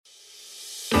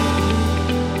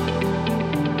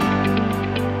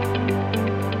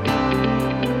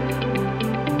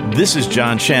This is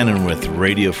John Shannon with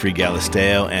Radio Free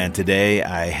Galisteo, and today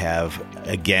I have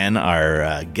again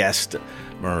our guest,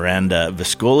 Miranda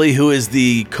Viscoli, who is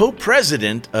the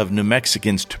co-president of New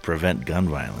Mexicans to Prevent Gun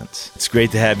Violence. It's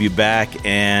great to have you back,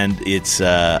 and it's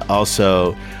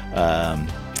also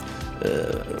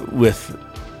with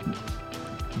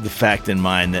the fact in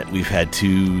mind that we've had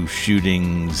two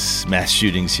mass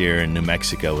shootings here in New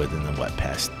Mexico within the,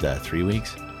 past 3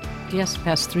 weeks? Yes,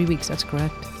 past 3 weeks, that's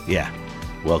correct. Yeah.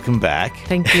 Welcome back.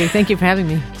 Thank you. Thank you for having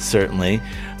me. Certainly.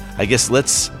 I guess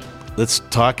let's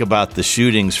talk about the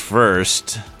shootings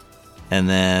first, and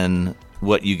then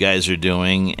what you guys are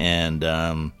doing,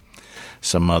 and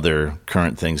some other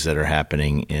current things that are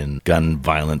happening in gun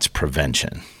violence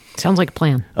prevention. Sounds like a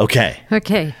plan.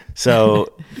 Okay.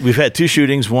 So we've had two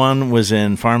shootings. One was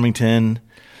in Farmington,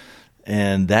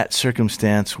 and that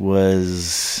circumstance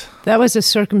was... That was a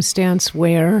circumstance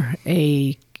where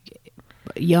a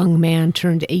young man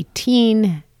turned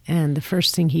 18, and the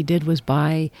first thing he did was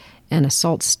buy an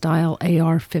assault-style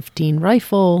AR-15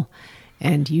 rifle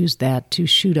and used that to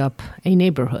shoot up a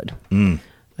neighborhood.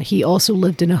 He also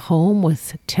lived in a home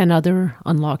with 10 other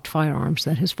unlocked firearms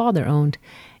that his father owned,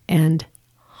 and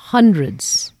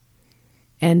hundreds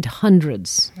and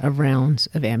hundreds of rounds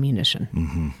of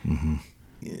ammunition.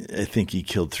 I think he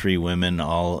killed 3 women,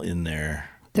 all in there.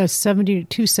 There's two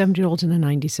 70-year-olds and a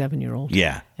 97-year-old.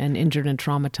 Yeah. And injured and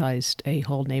traumatized a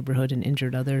whole neighborhood and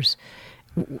injured others.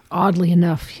 Oddly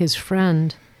enough, his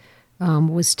friend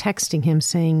was texting him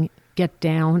saying, "Get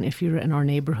down, if you're in our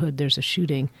neighborhood, there's a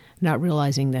shooting," not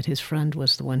realizing that his friend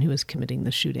was the one who was committing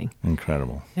the shooting.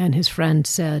 Incredible. And his friend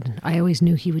said, "I always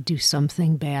knew he would do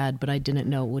something bad, but I didn't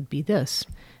know it would be this,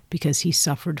 because he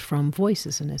suffered from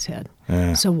voices in his head.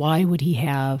 So why would he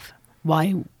have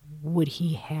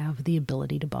the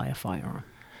ability to buy a firearm?"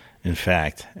 In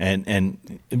fact, and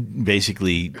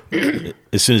basically,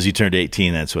 as soon as he turned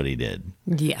 18, that's what he did.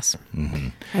 Yes.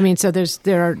 I mean, so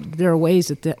there are ways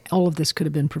that all of this could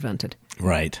have been prevented.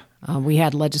 Right. We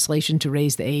had legislation to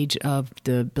raise the age of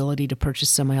the ability to purchase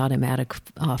semi-automatic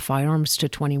firearms to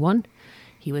 21.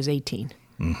 He was 18.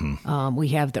 We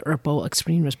have the ERPO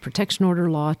Extremist Protection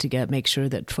Order law to make sure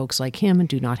that folks like him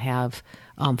do not have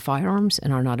firearms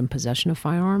and are not in possession of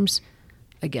firearms.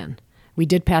 Again, we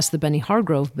did pass the Benny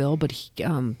Hargrove bill, but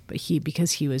he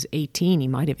because he was 18, he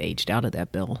might have aged out of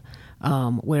that bill,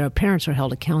 where parents are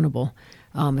held accountable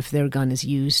if their gun is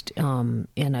used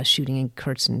in a shooting and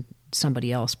hurts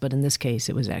somebody else. But in this case,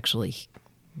 it was actually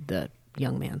the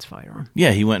young man's firearm.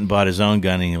 Yeah, he went and bought his own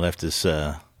gun, and he left his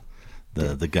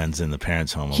the guns in the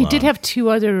parents' home alone. He did have 2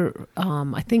 other,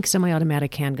 I think,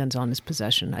 semi-automatic handguns on his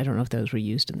possession. I don't know if those were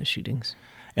used in the shootings.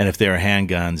 And if they were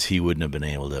handguns, he wouldn't have been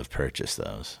able to have purchased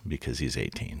those because he's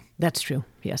 18. That's true,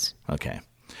 yes. Okay.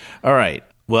 All right.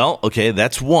 Well, okay,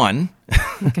 that's one.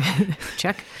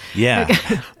 Check. Yeah.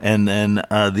 And then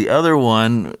the other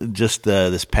one, just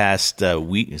this past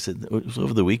week, it was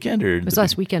over the weekend? Or it was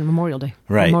last weekend, Memorial Day.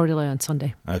 Right. Memorial Day on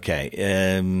Sunday.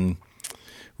 Okay.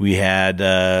 We had,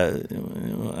 I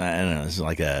don't know, it's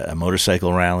like a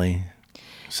motorcycle rally.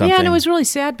 Something. Yeah, and it was really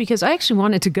sad because I actually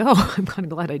wanted to go. I'm kind of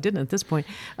glad I didn't at this point.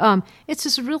 It's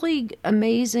this really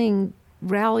amazing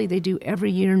rally they do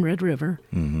every year in Red River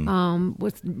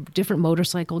with different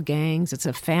motorcycle gangs. It's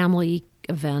a family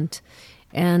event.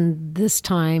 And this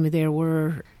time there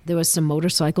was some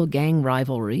motorcycle gang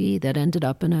rivalry that ended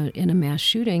up in a mass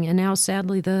shooting. And now,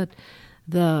 sadly, that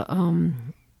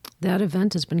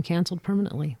event has been canceled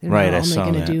permanently. They're right, only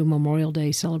going to do Memorial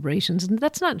Day celebrations. And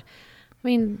that's not... I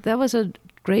mean, that was a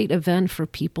great event for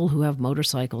people who have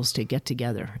motorcycles to get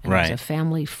together. And right. It was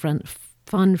a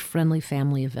fun, friendly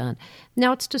family event.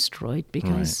 Now it's destroyed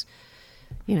because,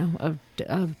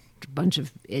 a bunch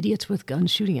of idiots with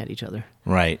guns shooting at each other.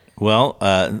 Right. Well,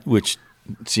 which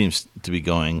seems to be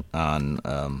going on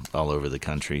all over the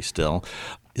country still.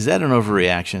 Is that an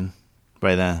overreaction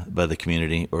by the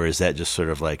community, or is that just sort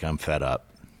of like, I'm fed up?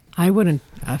 I wouldn't.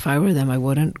 If I were them, I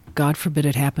wouldn't. God forbid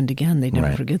it happened again. They'd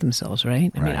never forgive themselves, right?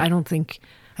 I mean, I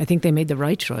think they made the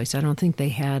right choice. I don't think they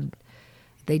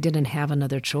didn't have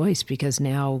another choice, because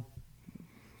now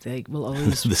they will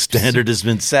always... the standard has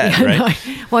been set, right?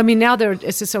 No, well, I mean, now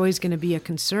it's just always going to be a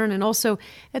concern. And also,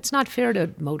 it's not fair to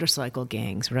motorcycle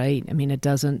gangs, right? I mean,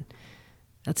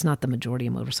 that's not the majority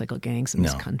of motorcycle gangs in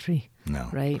this country. No.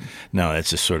 Right? No, it's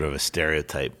just sort of a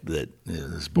stereotype that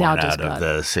is born out of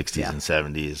the 60s and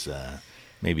 70s,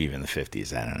 maybe even the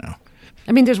 50s. I don't know.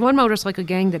 I mean, there's one motorcycle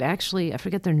gang that actually, I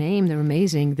forget their name, they're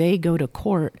amazing. They go to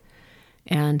court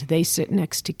and they sit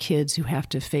next to kids who have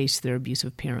to face their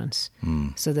abusive parents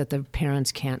so that the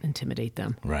parents can't intimidate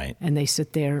them. Right. And they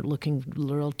sit there looking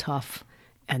real tough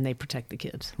and they protect the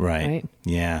kids. Right.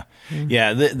 Yeah.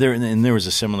 Yeah. There was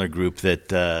a similar group that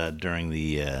during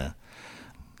the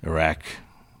Iraq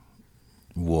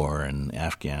War and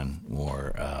Afghan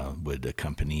War would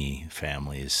accompany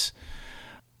families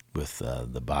with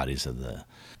the bodies of the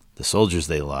soldiers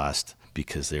they lost,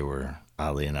 because there were,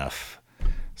 oddly enough,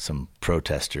 some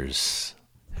protesters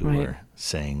who were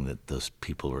saying that those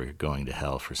people were going to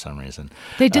hell for some reason.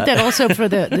 They did that also for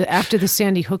the after the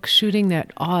Sandy Hook shooting,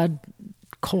 that odd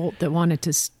cult that wanted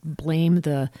to blame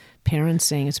the parents,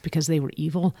 saying it's because they were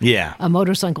evil. Yeah. A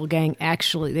motorcycle gang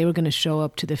actually, they were going to show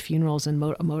up to the funerals, and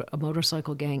a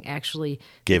motorcycle gang actually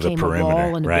gave a perimeter,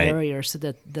 wall and a barrier so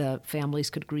that the families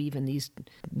could grieve. And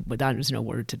there's no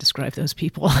word to describe those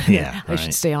people. Yeah, I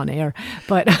should stay on air.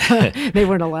 But they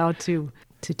weren't allowed to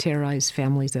terrorize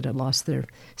families that had lost their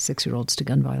 6-year-olds to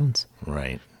gun violence.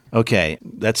 Right. Okay.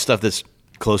 That's stuff that's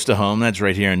close to home. That's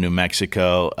right here in New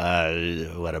Mexico.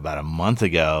 About a month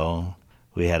ago,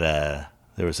 we had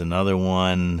there was another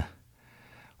one.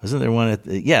 Wasn't there one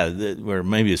or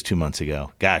maybe it was 2 months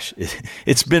ago. Gosh,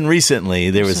 it's been recently.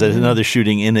 There was another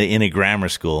shooting in a grammar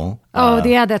school.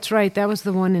 Yeah, that's right. That was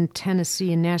the one in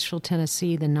Tennessee, in Nashville,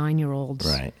 Tennessee, the 9-year-olds.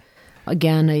 Right.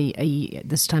 Again,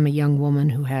 this time a young woman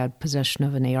who had possession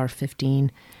of an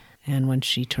AR-15, and when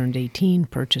she turned 18,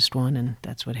 purchased one, and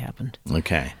that's what happened.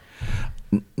 Okay.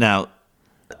 Now,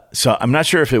 so I'm not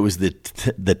sure if it was the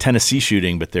Tennessee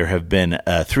shooting, but there have been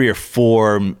 3 or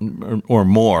 4 or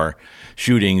more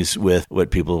shootings with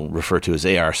what people refer to as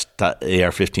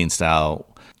AR-15 style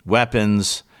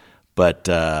weapons, but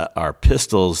are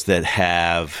pistols that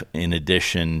have, in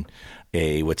addition,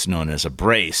 what's known as a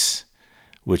brace,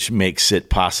 which makes it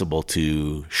possible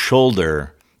to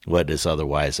shoulder what is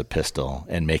otherwise a pistol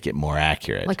and make it more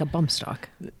accurate. Like a bump stock.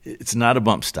 It's not a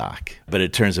bump stock, but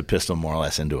it turns a pistol more or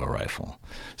less into a rifle.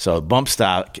 So a bump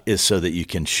stock is so that you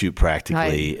can shoot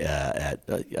practically at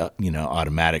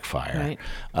automatic fire.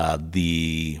 Right.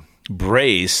 The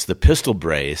brace, the pistol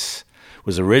brace,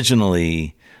 was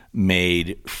originally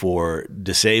made for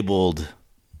disabled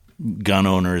gun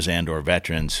owners and or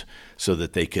veterans, so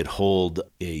that they could hold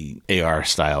a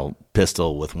AR-style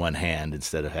pistol with one hand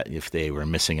instead of if they were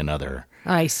missing another.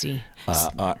 I see.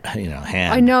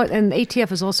 Hand. I know, and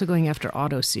ATF is also going after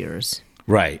auto sears.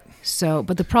 Right. So,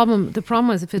 but the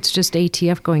problem is if it's just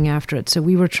ATF going after it. So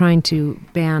we were trying to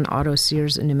ban auto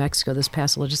sears in New Mexico this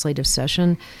past legislative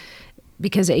session.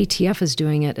 Because ATF is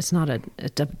doing it,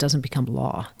 it doesn't become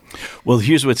law. Well,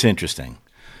 here's what's interesting.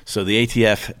 So the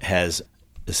ATF has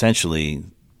essentially,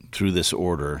 through this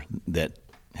order that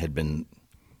had been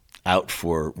out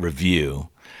for review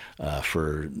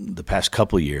for the past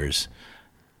couple years,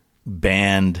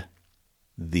 banned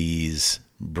these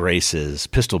braces,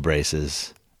 pistol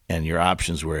braces, and your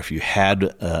options were, if you had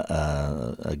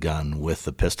a gun with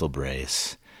the pistol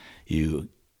brace, you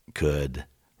could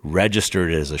register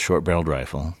it as a short-barreled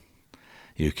rifle,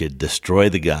 you could destroy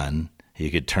the gun,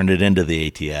 you could turn it into the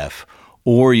ATF,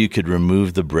 or you could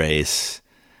remove the brace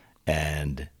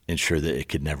and ensure that it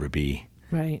could never be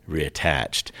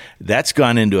reattached. That's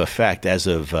gone into effect as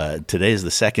of today is the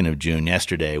 2nd of June.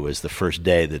 Yesterday was the first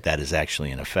day that is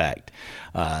actually in effect.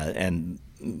 And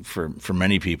for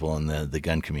many people in the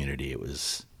gun community, it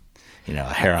was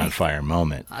a hair on fire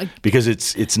moment, because it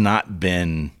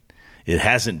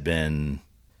hasn't been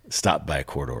stopped by a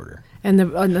court order. And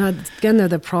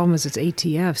the problem is it's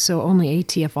ATF, so only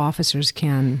ATF officers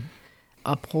can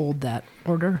uphold that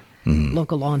order. Mm-hmm.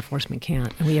 Local law enforcement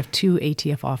can't. And we have 2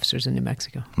 ATF officers in New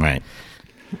Mexico. Right.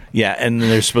 Yeah, and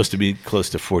there's supposed to be close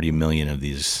to 40 million of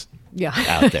these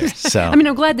out there. So I mean,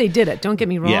 I'm glad they did it. Don't get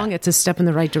me wrong. Yeah. It's a step in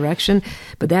the right direction.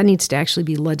 But that needs to actually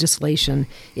be legislation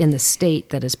in the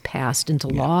state that is passed into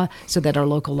law so that our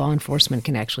local law enforcement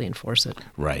can actually enforce it.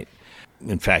 Right.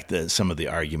 In fact, some of the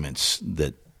arguments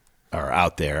that are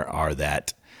out there are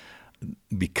that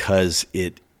because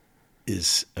it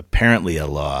is apparently a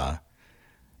law,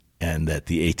 and that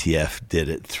the ATF did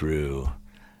it through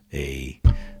a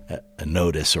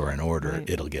notice or an order,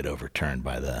 it'll get overturned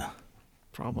by the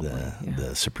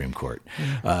Supreme Court.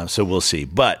 Yeah. So we'll see.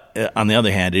 But on the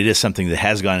other hand, it is something that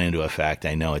has gone into effect.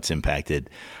 I know it's impacted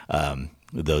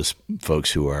those folks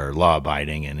who are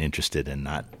law-abiding and interested in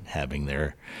not having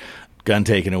their gun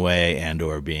taken away and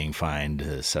or being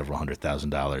fined several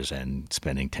 $100,000 and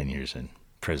spending 10 years in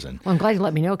prison. Well, I'm glad you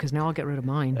let me know, because now I'll get rid of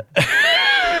mine.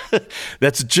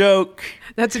 That's a joke.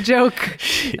 That's a joke.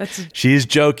 She's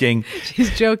joking. She's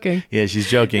joking. Yeah, she's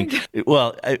joking.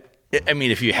 Well, I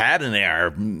mean, if you had an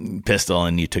AR pistol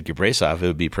and you took your brace off, it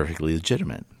would be perfectly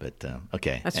legitimate. But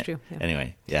okay, that's true. Yeah.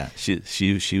 Anyway, yeah,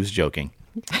 she was joking.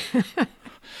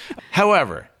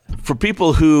 However, For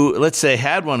people who, let's say,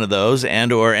 had one of those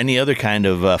and or any other kind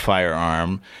of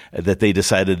firearm that they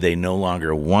decided they no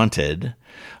longer wanted,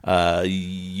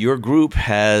 your group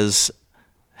has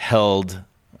held,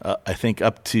 I think,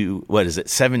 up to,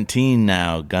 17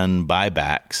 now gun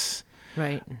buybacks.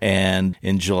 Right. And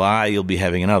in July, you'll be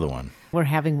having another one. We're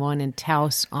having one in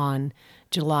Taos on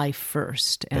July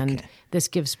 1st, and this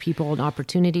gives people an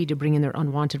opportunity to bring in their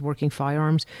unwanted working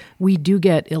firearms. We do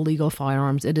get illegal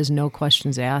firearms. It is no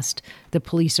questions asked. The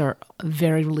police are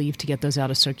very relieved to get those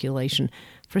out of circulation.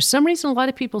 For some reason, a lot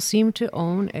of people seem to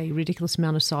own a ridiculous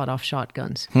amount of sawed-off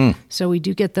shotguns. So we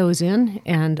do get those in,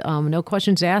 and no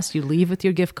questions asked. You leave with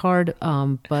your gift card,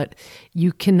 but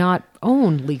you cannot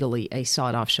own legally a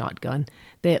sawed-off shotgun.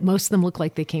 Most of them look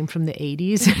like they came from the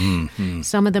 80s. Mm-hmm.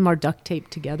 Some of them are duct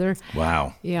taped together.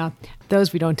 Wow. Yeah.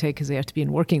 Those we don't take because they have to be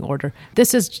in working order.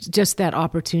 This is just that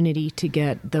opportunity to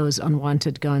get those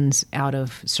unwanted guns out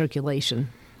of circulation.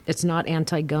 It's not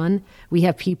anti-gun. We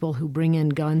have people who bring in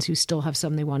guns who still have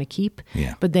some they want to keep,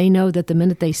 but they know that the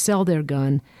minute they sell their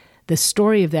gun, the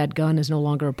story of that gun is no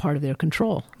longer a part of their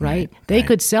control, right? They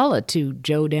could sell it to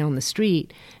Joe down the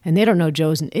street, and they don't know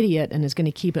Joe's an idiot and is going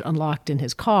to keep it unlocked in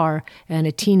his car, and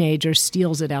a teenager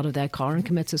steals it out of that car and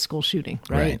commits a school shooting,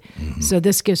 right? Mm-hmm. So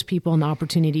this gives people an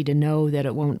opportunity to know that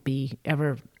it won't be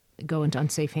ever go into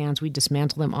unsafe hands. We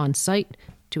dismantle them on site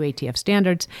to ATF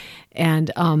standards,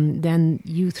 and then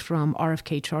youth from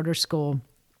RFK Charter School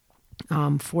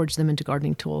forge them into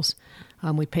gardening tools.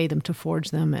 We pay them to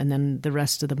forge them, and then the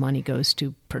rest of the money goes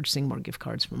to purchasing more gift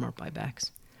cards from our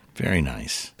buybacks. Very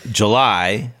nice.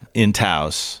 July in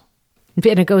Taos.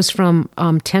 And it goes from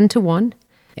 10 to 1,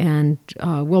 and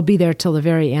we'll be there till the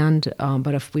very end,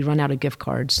 but if we run out of gift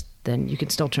cards, then you can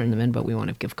still turn them in, but we won't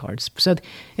have gift cards. So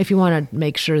if you want to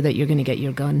make sure that you're going to get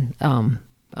your gun,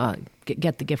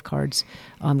 get the gift cards,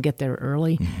 get there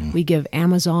early. Mm-hmm. We give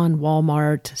Amazon,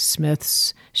 Walmart,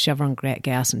 Smith's, Chevron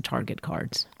Gas, and Target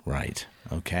cards. Right.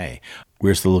 Okay.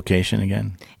 Where's the location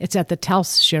again? It's at the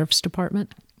Taos Sheriff's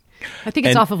Department. I think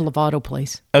it's off of Lovato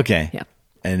Place. Okay. Yeah.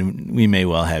 And we may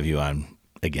well have you on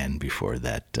again before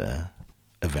that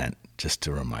event, just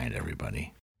to remind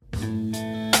everybody.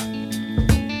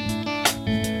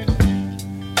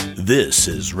 This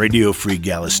is Radio Free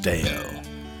Galisteo.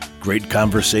 Great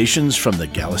conversations from the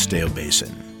Galisteo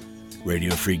Basin.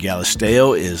 Radio Free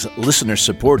Galisteo is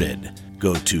listener-supported.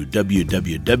 Go to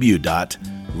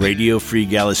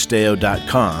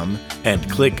www.radiofreegalisteo.com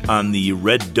and click on the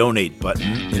red donate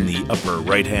button in the upper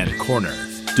right-hand corner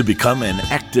to become an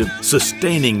active,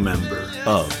 sustaining member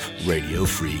of Radio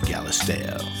Free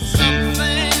Galisteo.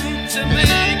 Something to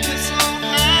make us all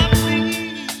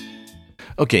happy.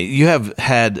 Okay, you have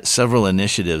had several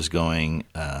initiatives going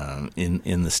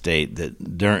in the state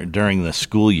that during the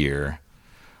school year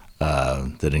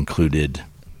that included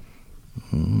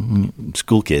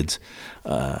school kids.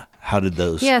 How did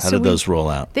those roll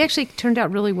out? They actually turned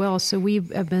out really well. So we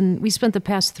spent the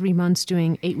past 3 months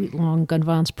doing 8-week-long gun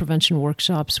violence prevention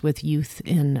workshops with youth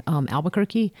in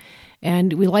Albuquerque,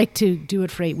 and we like to do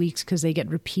it for 8 weeks because they get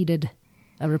repeated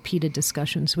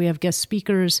discussions. We have guest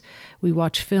speakers, we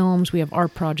watch films, we have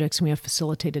art projects, and we have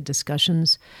facilitated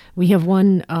discussions. We have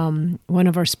one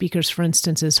of our speakers, for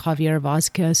instance, is Javier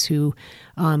Vazquez, who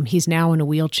he's now in a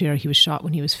wheelchair. He was shot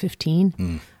when he was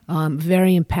 15.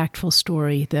 Very impactful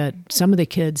story that some of the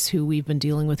kids who we've been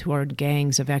dealing with who are in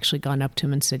gangs have actually gone up to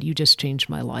him and said, "You just changed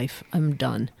my life. I'm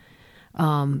done."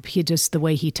 The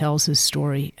way he tells his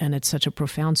story, and it's such a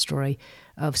profound story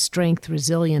of strength,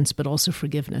 resilience, but also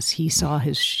forgiveness. He's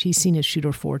seen his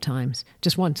shooter 4 times,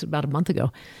 just once about a month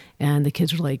ago. And the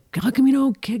kids were like, "How come you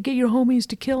don't get your homies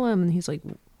to kill him?" And he's like,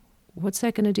 "What's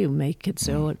that going to do? Make it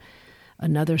so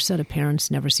another set of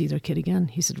parents never see their kid again?"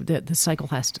 He said the cycle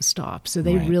has to stop. So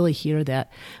they really hear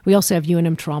that. We also have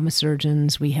UNM trauma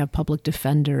surgeons. We have public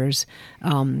defenders.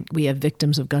 We have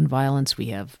victims of gun violence. We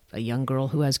have a young girl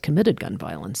who has committed gun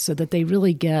violence, so that they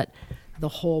really get the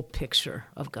whole picture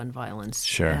of gun violence.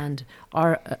 Sure. And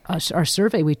our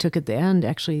survey we took at the end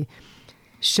actually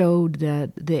showed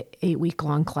that the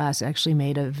 8-week-long class actually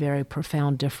made a very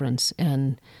profound difference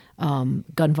in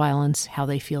gun violence, how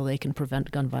they feel they can prevent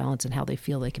gun violence, and how they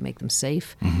feel they can make them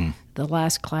safe. Mm-hmm. The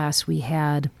last class we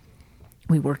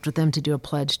worked with them to do a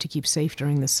pledge to keep safe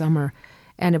during the summer,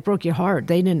 and it broke your heart.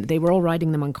 They were all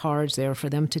writing them on cards. They were for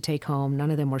them to take home.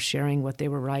 None of them were sharing what they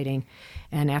were writing.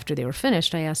 And after they were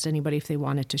finished, I asked anybody if they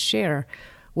wanted to share.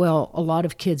 Well, a lot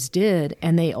of kids did,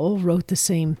 and they all wrote the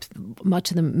same.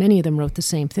 Many of them wrote the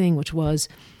same thing, which was,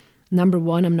 number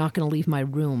 1, I'm not going to leave my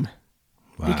room.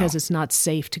 Wow. Because it's not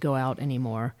safe to go out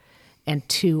anymore. And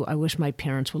 2, I wish my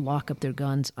parents would lock up their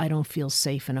guns. I don't feel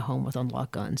safe in a home with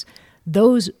unlocked guns.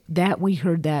 We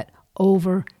heard that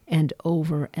over and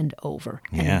over and over.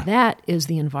 Yeah. And that is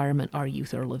the environment our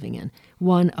youth are living in,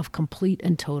 one of complete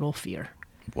and total fear.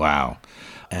 Wow.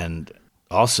 And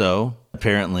also,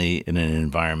 apparently, in an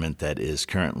environment that is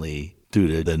currently,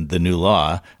 due to the new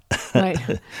law, Right.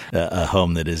 a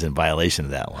home that is in violation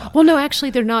of that law. Well, no, actually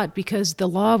they're not, because the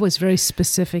law was very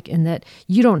specific in that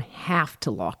you don't have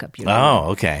to lock up your gun.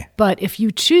 Oh, okay. But if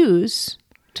you choose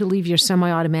to leave your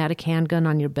semi-automatic handgun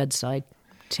on your bedside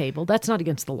table, that's not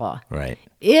against the law. Right.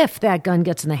 If that gun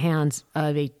gets in the hands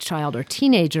of a child or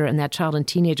teenager and that child and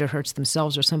teenager hurts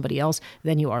themselves or somebody else,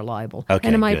 then you are liable. Okay,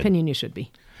 and in my good. opinion, you should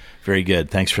be. Very good.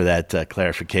 Thanks for that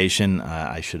clarification.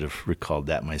 I should have recalled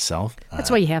that myself. That's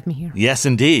why you have me here. Yes,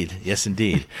 indeed. Yes,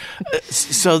 indeed.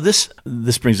 So this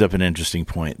brings up an interesting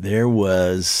point. There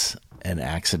was an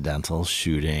accidental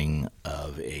shooting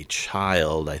of a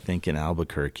child, I think in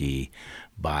Albuquerque,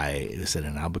 is it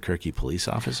an Albuquerque police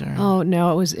officer? Oh,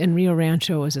 no, it was in Rio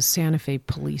Rancho. It was a Santa Fe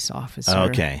police officer.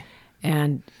 Okay.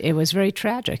 And it was very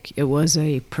tragic. It was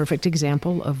a perfect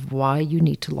example of why you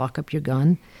need to lock up your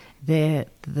gun. The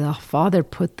father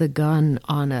put the gun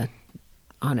on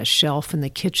a shelf in the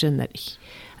kitchen that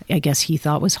I guess he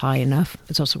thought was high enough.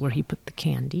 It's also where he put the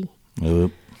candy.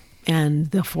 Oop. And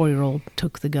the 4-year-old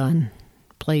took the gun,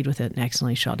 played with it, and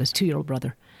accidentally shot his 2-year-old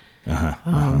brother.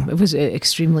 It was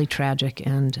extremely tragic,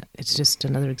 and it's just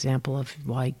another example of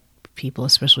why people,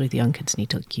 especially the young kids,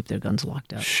 need to keep their guns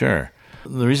locked up. Sure.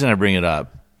 The reason I bring it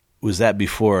up, was that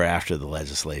before or after the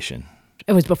legislation?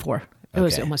 It was before. It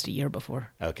was Okay. almost a year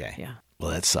before. Okay. Yeah.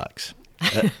 Well, that sucks.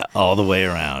 All the way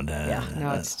around. Yeah,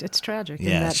 no, it's tragic.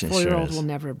 yeah, And that it sure 4-year-old is. will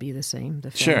never be the same. The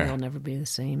Sure. family will never be the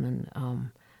same.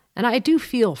 And I do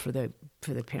feel for the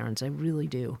parents. I really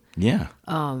do. Yeah.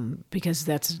 Because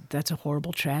that's a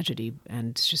horrible tragedy, and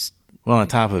it's just Well, on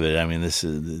top of it, I mean, that's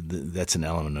an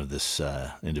element of this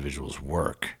individual's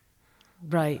work.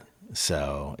 right.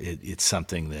 So it's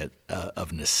something that,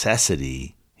 of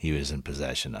necessity, he was in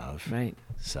possession of. Right.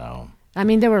 So, I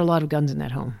mean, there were a lot of guns in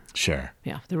that home. sure.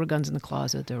 Yeah, there were guns in the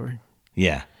closet. There were.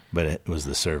 Yeah, but it was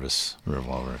the service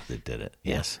revolver that did it.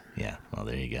 Yes. Yeah. Well,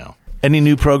 there you go. Any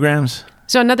new programs?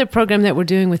 So another program that we're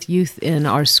doing with youth in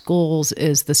our schools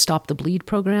is the Stop the Bleed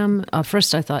program.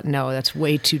 First, I thought, no, that's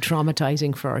way too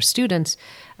traumatizing for our students,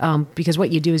 because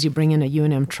what you do is you bring in a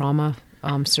UNM trauma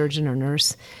surgeon or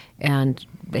nurse, and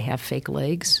they have fake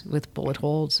legs with bullet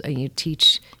holes, and you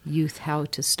teach youth how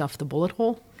to stuff the bullet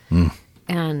hole.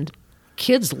 And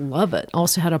kids love it.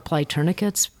 Also how to apply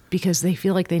tourniquets, because they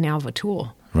feel like they now have a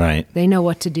tool. Right. They know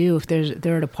what to do if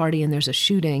they're at a party and there's a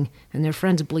shooting and their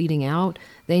friend's bleeding out.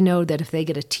 They know that if they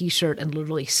get a T-shirt and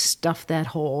literally stuff that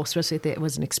hole, especially if it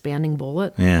was an expanding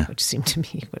bullet, Yeah. which seemed to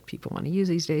be what people want to use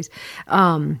these days,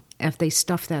 if they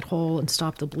stuff that hole and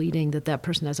stop the bleeding, that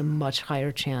person has a much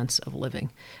higher chance of living,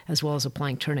 as well as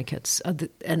applying tourniquets.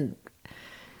 And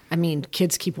I mean,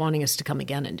 kids keep wanting us to come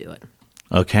again and do it.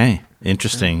 Okay.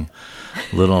 Interesting.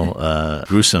 Little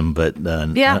gruesome, but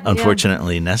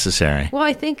unfortunately necessary. Well,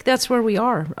 I think that's where we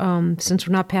are, since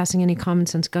we're not passing any common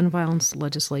sense gun violence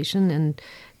legislation, and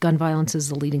gun violence is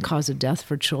the leading cause of death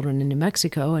for children in New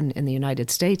Mexico and in the United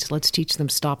States. Let's teach them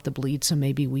stop the bleed, so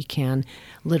maybe we can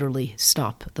literally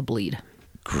stop the bleed.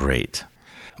 Great.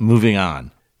 Moving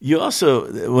on. You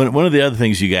also, one of the other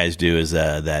things you guys do is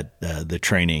the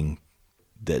training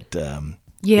that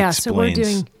So we're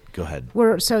doing. Go ahead.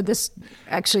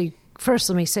 First,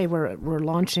 let me say we're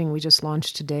launching. We just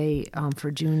launched today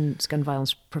for June's Gun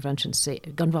Violence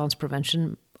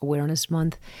Prevention Awareness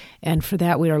Month, and for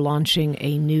that we are launching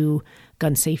a new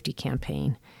gun safety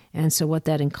campaign. And so what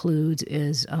that includes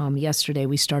is yesterday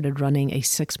we started running a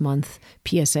 6-month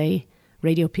PSA,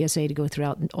 radio PSA, to go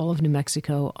throughout all of New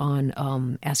Mexico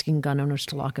on asking gun owners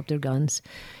to lock up their guns.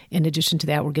 In addition to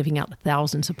that, we're giving out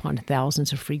thousands upon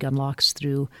thousands of free gun locks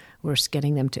we're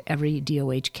getting them to every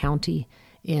DOH county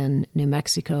in New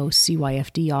Mexico,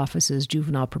 CYFD offices,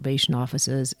 juvenile probation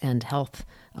offices, and health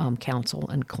council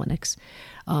and clinics.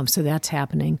 So that's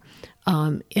happening.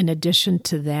 In addition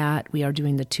to that, we are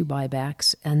doing the 2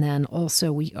 buybacks. And then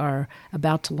also we are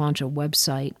about to launch a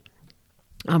website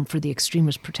for the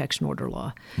Extremist Protection Order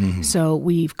law. Mm-hmm. So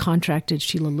we've contracted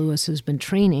Sheila Lewis, who's been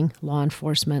training law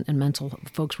enforcement and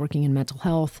folks working in mental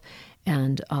health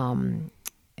and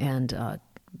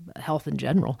health in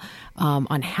general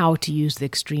on how to use the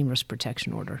Extremist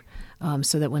Protection Order,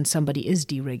 so that when somebody is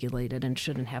deregulated and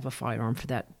shouldn't have a firearm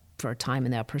for a time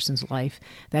in that person's life,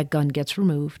 that gun gets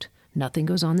removed. Nothing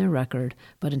goes on their record,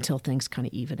 but until things kind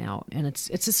of even out. And it's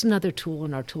just another tool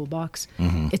in our toolbox.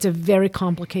 Mm-hmm. It's a very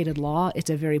complicated law. It's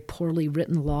a very poorly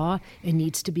written law. It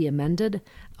needs to be amended.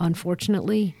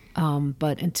 unfortunately.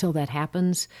 But until that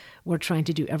happens, we're trying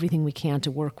to do everything we can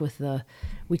to work with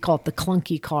we call it the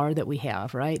clunky car that we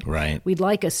have, right? Right. We'd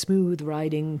like a smooth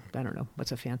riding, I don't know,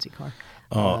 what's a fancy car?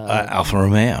 Alfa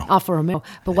Romeo. Alfa Romeo.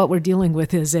 But what we're dealing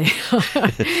with is a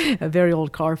very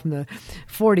old car from the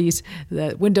 40s.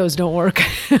 The windows don't work.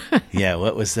 Yeah,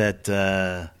 what was that?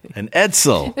 An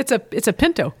Edsel. It's a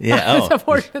Pinto. Yeah, It's a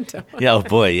Ford Pinto. Yeah, oh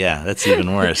boy, yeah, that's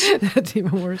even worse. That's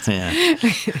even worse. Yeah.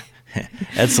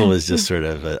 Edsel was just sort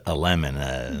of a lemon.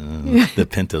 The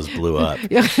Pintos blew up.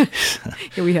 Yeah.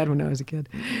 Yeah, we had when I was a kid.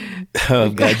 Oh,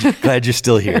 I'm glad you're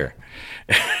still here.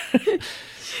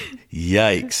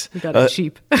 Yikes. We got a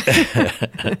sheep.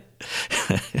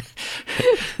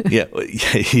 Yeah,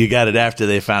 you got it after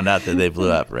they found out that they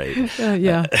blew up, right?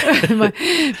 Yeah. My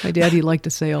daddy liked to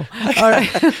sail. All right.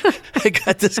 I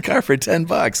got this car for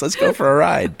 $10. Let's go for a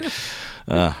ride.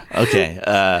 Okay.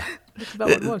 That's about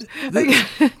what it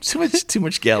was. Too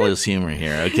much gallows humor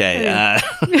here. Okay.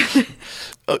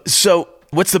 So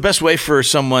what's the best way for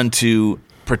someone to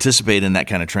participate in that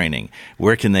kind of training?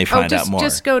 Where can they find out more?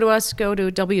 Just go to us. Go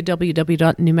to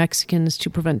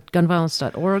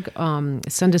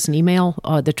www.newmexicanstopreventgunviolence.org. Send us an email.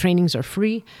 The trainings are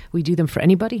free. We do them for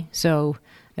anybody. So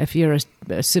if you're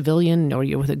a civilian or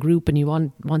you're with a group and you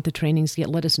want the trainings,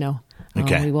 let us know.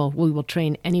 Okay. We will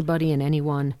train anybody and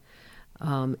anyone.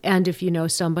 And if you know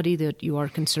somebody that you are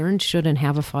concerned shouldn't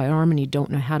have a firearm and you don't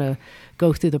know how to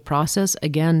go through the process,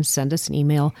 again, send us an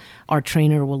email. Our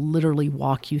trainer will literally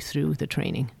walk you through the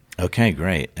training. Okay,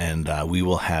 great. And we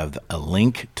will have a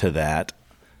link to that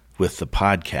with the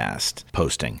podcast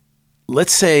posting.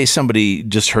 Let's say somebody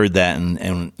just heard that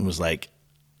and was like,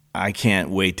 I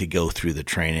can't wait to go through the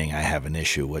training. I have an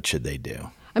issue. What should they do?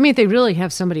 I mean, if they really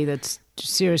have somebody that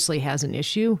seriously has an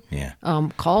issue,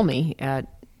 call me at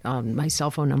my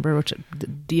cell phone number, which the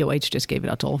DOH just gave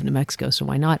it out to all of New Mexico, so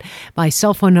why not? My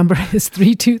cell phone number is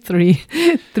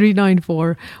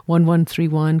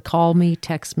 323-394-1131. Call me,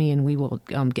 text me, and we will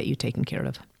get you taken care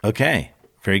of. Okay,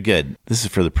 very good. This is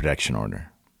for the protection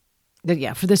order.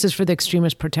 This is for the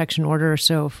extremist protection order.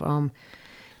 So if,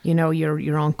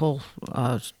 your uncle,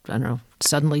 I don't know,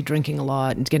 suddenly drinking a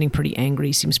lot and getting pretty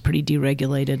angry, seems pretty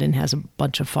deregulated and has a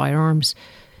bunch of firearms,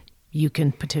 you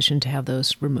can petition to have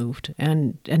those removed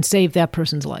and save that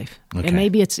person's life. Okay. And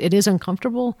maybe it is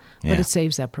uncomfortable, but it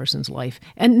saves that person's life.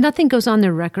 And nothing goes on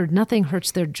their record. Nothing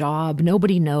hurts their job.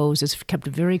 Nobody knows. It's kept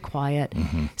very quiet.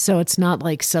 Mm-hmm. So it's not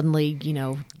like suddenly,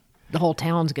 the whole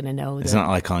town's going to know. It's not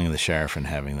like calling the sheriff and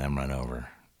having them run over.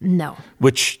 No.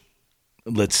 Which,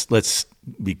 let's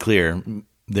be clear,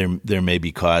 there may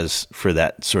be cause for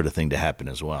that sort of thing to happen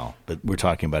as well. But we're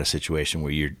talking about a situation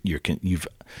where you've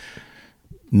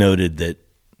noted that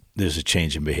there's a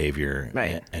change in behavior,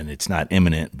 right, and it's not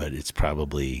imminent, but it's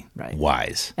probably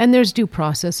wise. And there's due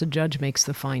process. A judge makes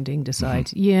the finding,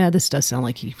 decides, this does sound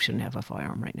like he shouldn't have a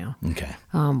firearm right now. Okay.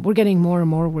 We're getting more and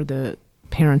more where the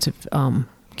parents of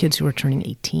kids who are turning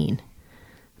 18,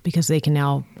 because they can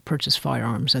now purchase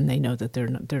firearms and they know that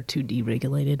they're too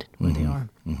deregulated where they are.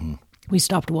 Mm-hmm. We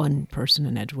stopped one person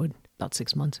in Edgewood about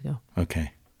 6 months ago.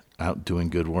 Okay. Out doing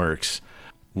good works.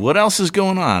 What else is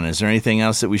going on? Is there anything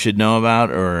else that we should know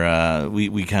about, or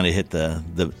we kind of hit the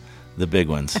big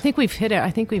ones? I think we've hit it.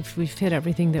 I think we've hit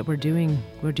everything that we're doing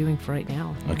for right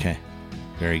now. Okay,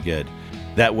 very good.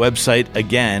 That website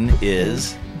again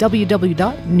is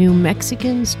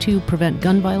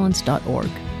www.newmexicanstopreventgunviolence.org.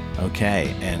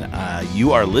 Okay, and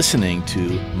you are listening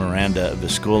to Miranda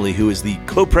Viscoli, who is the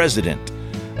co-president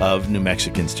of New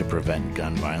Mexicans to Prevent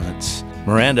Gun Violence.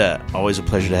 Miranda, always a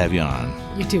pleasure to have you on.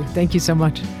 You too. Thank you so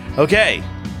much. Okay.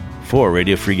 For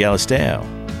Radio Free Galisteo,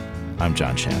 I'm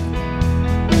John Shannon.